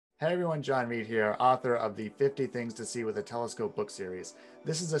Hey everyone, John Reed here, author of the 50 Things to See with a Telescope book series.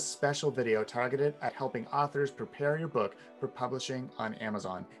 This is a special video targeted at helping authors prepare your book for publishing on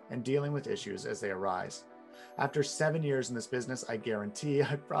Amazon and dealing with issues as they arise. After 7 years in this business, I guarantee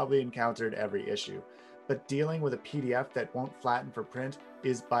I've probably encountered every issue. But dealing with a PDF that won't flatten for print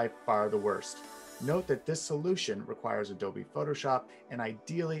is by far the worst. Note that this solution requires Adobe Photoshop and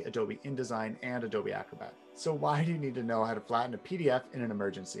ideally Adobe InDesign and Adobe Acrobat. So why do you need to know how to flatten a PDF in an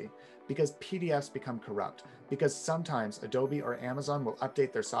emergency? Because PDFs become corrupt. Because sometimes Adobe or Amazon will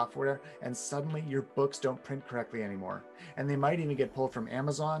update their software and suddenly your books don't print correctly anymore. And they might even get pulled from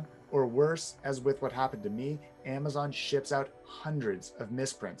Amazon, or worse, as with what happened to me, Amazon ships out hundreds of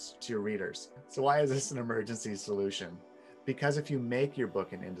misprints to your readers. So why is this an emergency solution? Because if you make your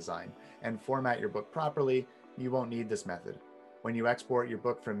book in InDesign and format your book properly, you won't need this method. When you export your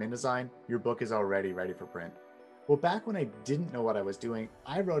book from InDesign, your book is already ready for print. Well, back when I didn't know what I was doing,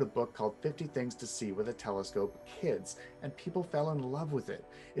 I wrote a book called 50 Things to See with a Telescope Kids, and people fell in love with it.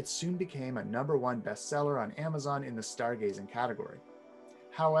 It soon became a #1 bestseller on Amazon in the stargazing category.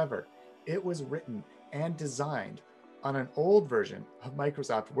 However, it was written and designed on an old version of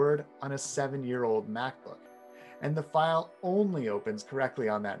Microsoft Word on a 7-year-old MacBook, and the file only opens correctly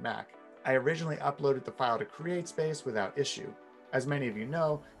on that Mac. I originally uploaded the file to CreateSpace without issue. As many of you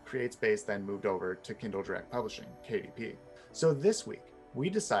know, CreateSpace then moved over to Kindle Direct Publishing, KDP. So this week, we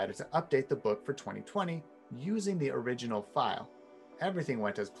decided to update the book for 2020 using the original file. Everything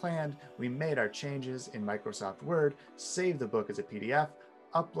went as planned. We made our changes in Microsoft Word, saved the book as a PDF,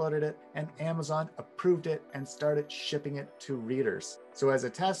 uploaded it, and Amazon approved it and started shipping it to readers. So as a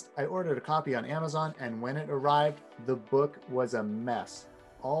test, I ordered a copy on Amazon, and when it arrived, the book was a mess.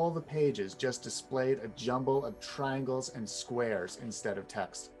 All the pages just displayed a jumble of triangles and squares instead of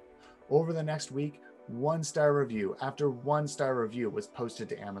text. Over the next week, 1-star review after 1-star review was posted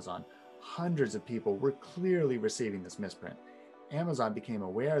to Amazon. Hundreds of people were clearly receiving this misprint. Amazon became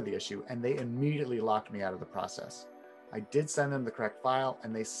aware of the issue, and they immediately locked me out of the process. I did send them the correct file,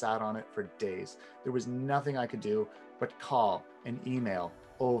 and they sat on it for days. There was nothing I could do but call and email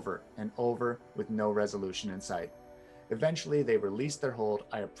over and over with no resolution in sight. Eventually, they released their hold,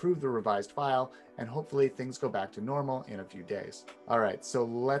 I approved the revised file, and hopefully things go back to normal in a few days. All right, so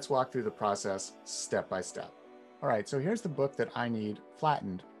let's walk through the process step by step. All right, so here's the book that I need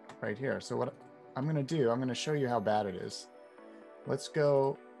flattened right here. So what I'm gonna do, I'm gonna show you how bad it is. Let's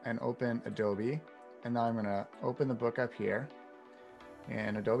go and open Adobe. And now I'm going to open the book up here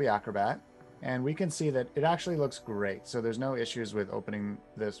in Adobe Acrobat, and we can see that it actually looks great. So there's no issues with opening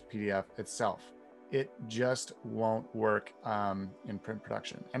this PDF itself. It just won't work in print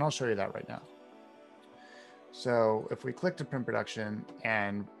production. And I'll show you that right now. So if we click to print production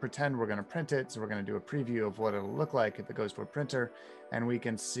and pretend we're going to print it, so we're going to do a preview of what it'll look like if it goes to a printer, and we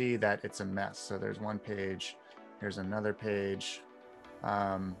can see that it's a mess. So there's one page, here's another page.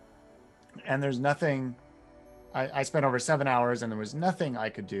 And there's nothing, I spent over 7 hours and there was nothing I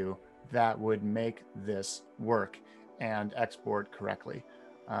could do that would make this work and export correctly.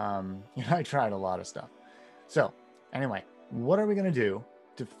 I tried a lot of stuff. So anyway, what are we going to do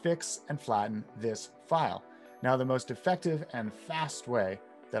to fix and flatten this file? Now, the most effective and fast way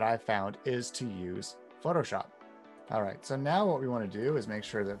that I found is to use Photoshop. All right, so now what we want to do is make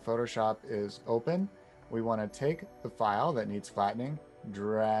sure that Photoshop is open. We want to take the file that needs flattening,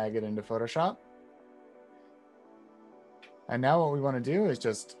 drag it into Photoshop. And now what we want to do is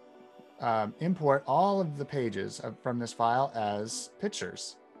just import all of the pages from this file as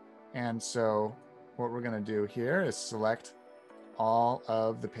pictures. And so what we're going to do here is select all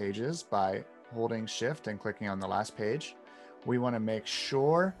of the pages by holding Shift and clicking on the last page. We want to make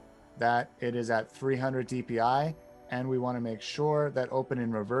sure that it is at 300 dpi, and we want to make sure that open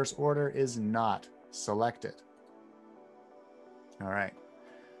in reverse order is not selected. All right,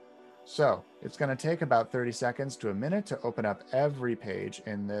 so it's going to take about 30 seconds to a minute to open up every page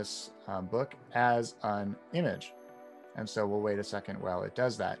in this book as an image. And so we'll wait a second while it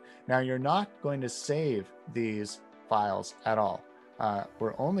does that. Now, you're not going to save these files at all.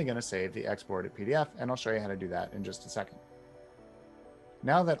 We're only going to save the exported PDF, and I'll show you how to do that in just a second.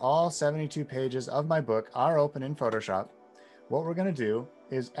 Now that all 72 pages of my book are open in Photoshop, what we're going to do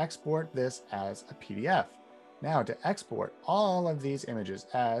is export this as a PDF. Now, to export all of these images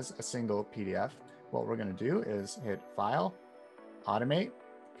as a single PDF, what we're going to do is hit File, Automate,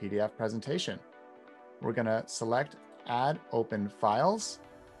 PDF Presentation. We're going to select Add Open Files,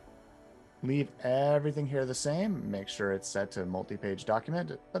 leave everything here the same, make sure it's set to multi-page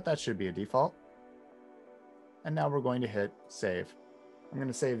document, but that should be a default. And now we're going to hit Save. I'm going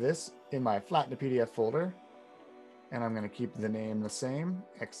to save this in my Flatten to PDF folder. And I'm going to keep the name the same,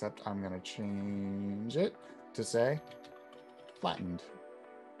 except I'm going to change it to say Flattened.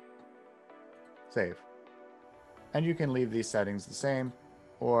 Save. And you can leave these settings the same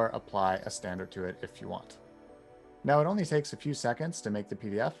or apply a standard to it if you want. Now it only takes a few seconds to make the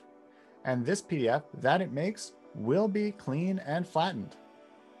PDF, and this PDF that it makes will be clean and flattened.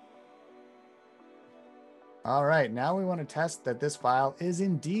 All right, now we want to test that this file is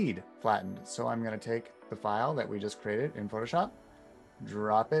indeed flattened. So I'm going to take the file that we just created in Photoshop,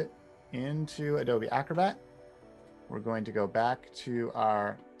 drop it into Adobe Acrobat. We're going to go back to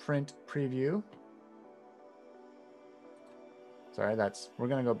our print preview. Sorry, we're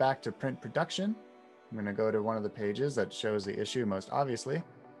going to go back to print production. I'm going to go to one of the pages that shows the issue most obviously.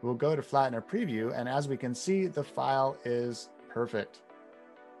 We'll go to flatten or preview, and as we can see, the file is perfect.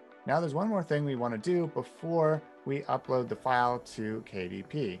 Now there's one more thing we want to do before we upload the file to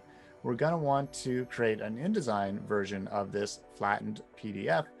KDP. We're going to want to create an InDesign version of this flattened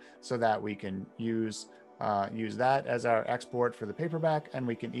PDF so that we can use that as our export for the paperback, and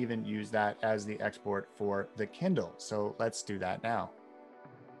we can even use that as the export for the Kindle. So let's do that now.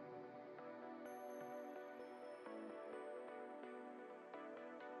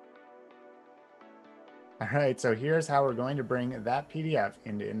 All right, so here's how we're going to bring that PDF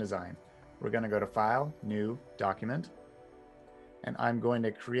into InDesign. We're going to go to File, New, Document, and I'm going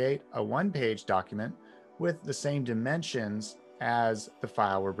to create a one-page document with the same dimensions as the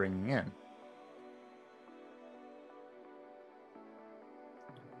file we're bringing in.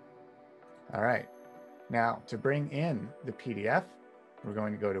 All right, now to bring in the PDF, we're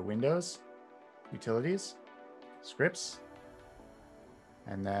going to go to Windows, Utilities, Scripts,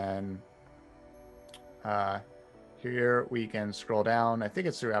 and then here we can scroll down. I think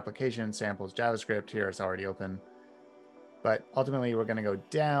it's through Application, Samples, JavaScript. Here it's already open. But ultimately, we're going to go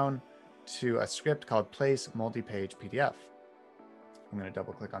down to a script called Place Multi-Page PDF. I'm going to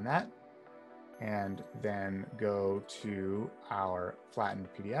double click on that and then go to our flattened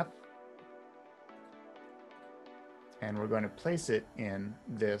PDF. And we're going to place it in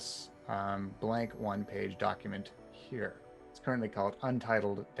this blank one-page document here. It's currently called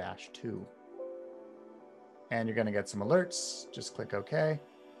Untitled-2. And you're going to get some alerts. Just click OK.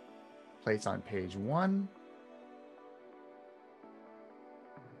 Place on page 1.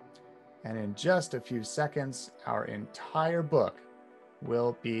 And in just a few seconds, our entire book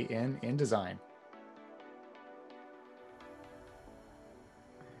will be in InDesign.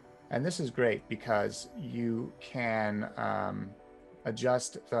 And this is great because you can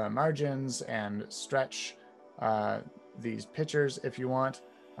adjust the margins and stretch these pictures if you want,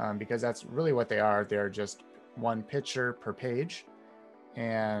 because that's really what they are. They're just one picture per page,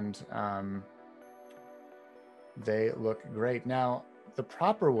 and they look great. Now, the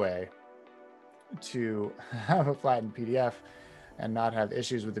proper way to have a flattened PDF and not have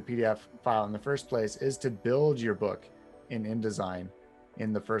issues with the PDF file in the first place is to build your book in InDesign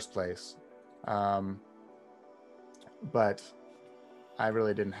in the first place. But I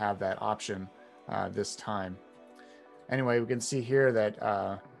really didn't have that option this time. Anyway, we can see here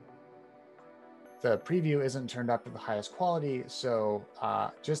that the preview isn't turned up to the highest quality. So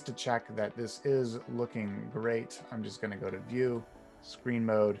just to check that this is looking great, I'm just going to go to View, Screen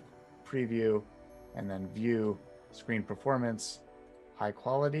Mode, Preview, and then View, Screen Performance, High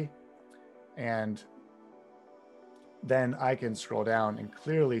Quality. And then I can scroll down and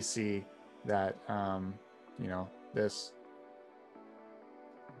clearly see that, you know, this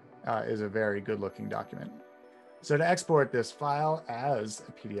is a very good looking document. So to export this file as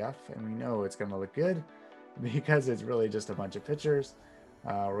a PDF, and we know it's going to look good because it's really just a bunch of pictures,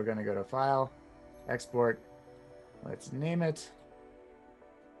 we're going to go to File, Export. Let's name it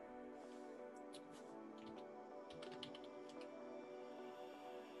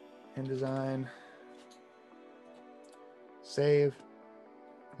InDesign. Save.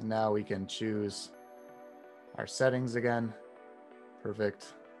 And now we can choose our settings again.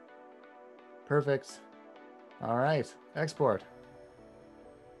 Perfect. Perfect. All right, export.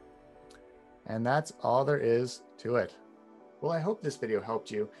 And that's all there is to it. Well, I hope this video helped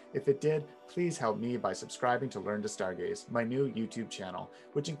you. If it did, please help me by subscribing to Learn to Stargaze, my new YouTube channel,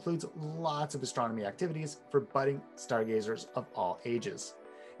 which includes lots of astronomy activities for budding stargazers of all ages.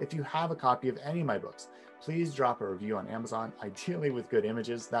 If you have a copy of any of my books, please drop a review on Amazon, ideally with good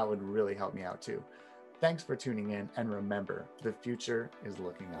images. That would really help me out too. Thanks for tuning in, and remember, the future is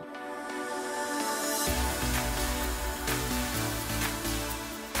looking up.